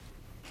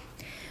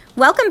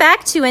Welcome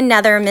back to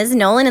another Ms.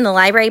 Nolan in the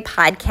Library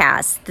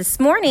podcast. This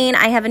morning,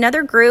 I have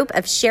another group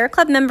of Share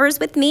Club members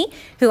with me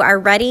who are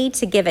ready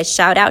to give a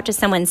shout out to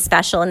someone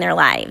special in their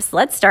lives.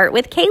 Let's start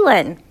with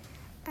Kaylin.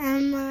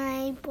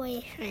 My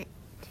boyfriend.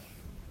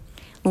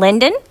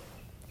 Lyndon.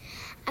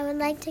 I would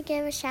like to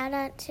give a shout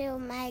out to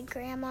my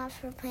grandma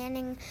for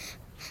planning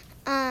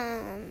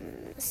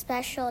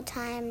special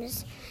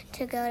times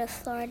to go to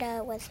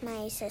Florida with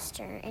my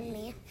sister and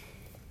me.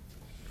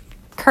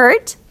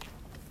 Kurt.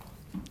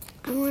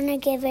 I want to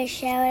give a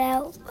shout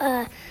out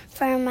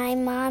for my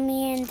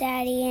mommy and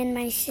daddy and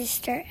my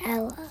sister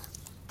Ella.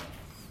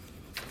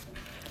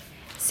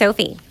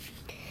 Sophie.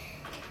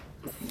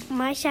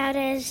 My shout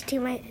out is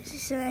to my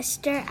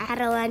sister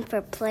Adeline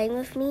for playing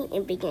with me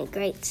and being a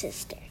great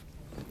sister.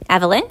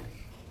 Evelyn.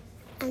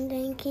 I'm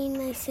thanking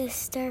my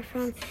sister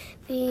from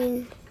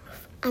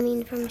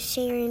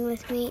sharing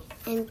with me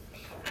and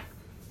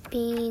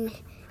being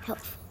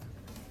helpful.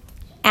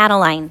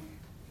 Adeline.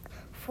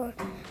 For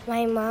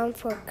my mom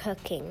for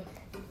cooking.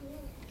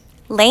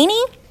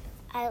 Lainey.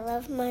 I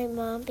love my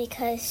mom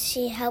because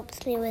she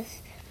helps me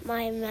with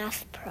my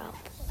math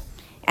problem.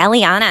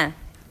 Eliana.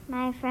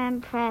 My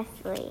friend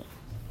Presley.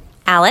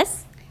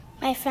 Alice.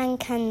 My friend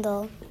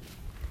Kendall.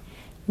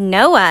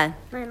 Noah.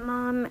 My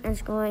mom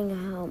is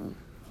going home.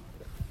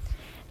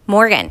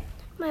 Morgan.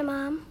 My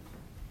mom.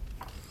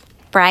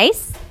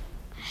 Bryce.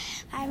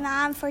 My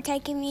mom for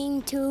taking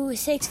me to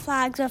Six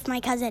Flags with my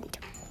cousin.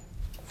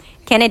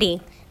 Kennedy.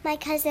 My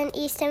cousin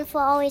Easton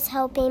for always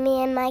helping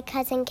me, and my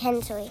cousin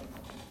Kinsley.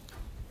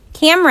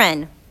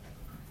 Cameron.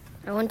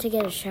 I want to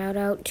give a shout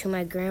out to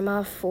my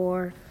grandma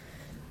for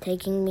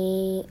taking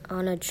me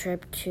on a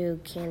trip to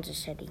Kansas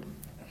City.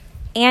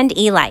 And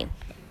Eli.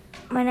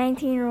 My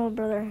 19-year-old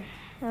brother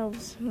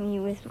helps me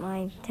with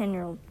my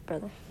 10-year-old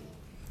brother.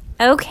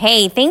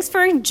 Okay, thanks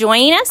for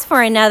joining us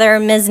for another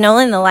Ms.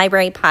 Nolan in the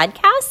Library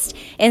podcast,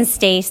 and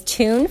stay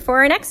tuned for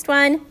our next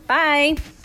one. Bye.